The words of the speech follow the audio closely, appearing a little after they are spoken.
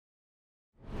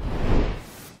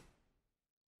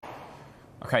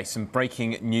Okay, some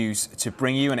breaking news to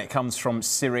bring you, and it comes from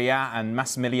Serie A, and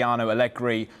Massimiliano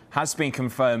Allegri has been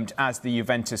confirmed as the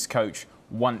Juventus coach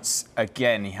once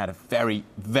again. He had a very,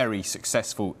 very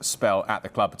successful spell at the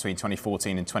club between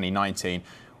 2014 and 2019,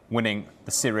 winning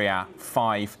the Serie A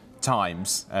 5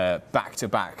 times,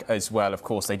 back-to-back as well. Of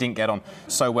course, they didn't get on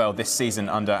so well this season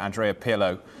under Andrea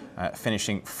Pirlo,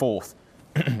 finishing fourth,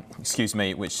 excuse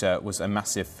me, which was a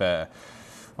massive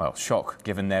shock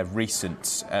given their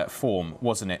recent form,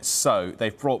 wasn't it? So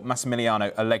they've brought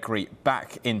Massimiliano Allegri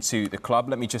back into the club.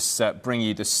 Let me just bring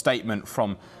you the statement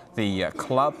from the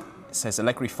club. It says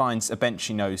Allegri finds a bench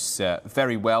he knows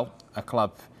very well, a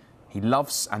club he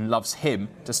loves and loves him,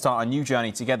 to start a new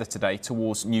journey together today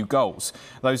towards new goals.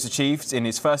 Those achieved in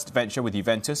his first adventure with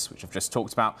Juventus, which I've just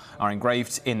talked about, are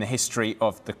engraved in the history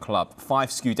of the club. 5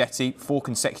 Scudetti, 4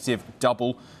 consecutive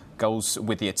double goals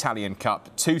with the Italian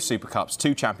Cup, 2 Super Cups,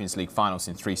 2 Champions League finals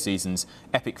in 3 seasons,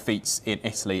 epic feats in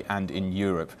Italy and in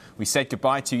Europe. We said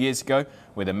goodbye 2 years ago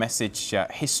with a message,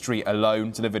 history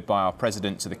alone, delivered by our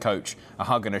president to the coach, a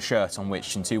hug and a shirt on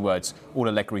which, in 2 words, all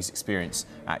Allegri's experience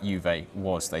at Juve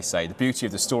was, they say. The beauty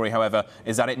of the story, however,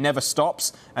 is that it never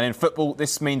stops. And in football,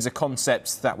 this means a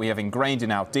concept that we have ingrained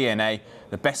in our DNA.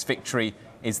 The best victory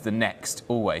is the next,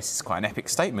 always. It's quite an epic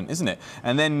statement, isn't it?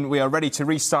 And then we are ready to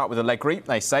restart with Allegri,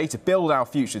 they say, to build our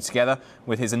future together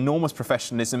with his enormous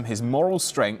professionalism, his moral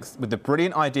strength, with the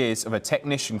brilliant ideas of a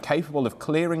technician capable of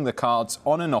clearing the cards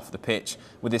on and off the pitch,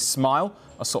 with his smile,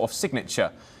 a sort of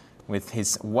signature, with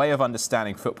his way of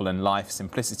understanding football and life,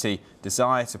 simplicity,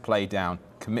 desire to play down,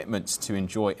 commitment to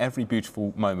enjoy every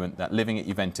beautiful moment that living at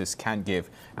Juventus can give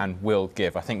and will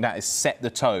give. I think that has set the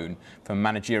tone for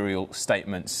managerial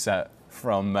statements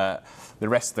from the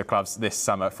rest of the clubs this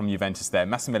summer from Juventus there.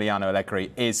 Massimiliano Allegri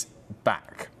is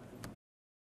back.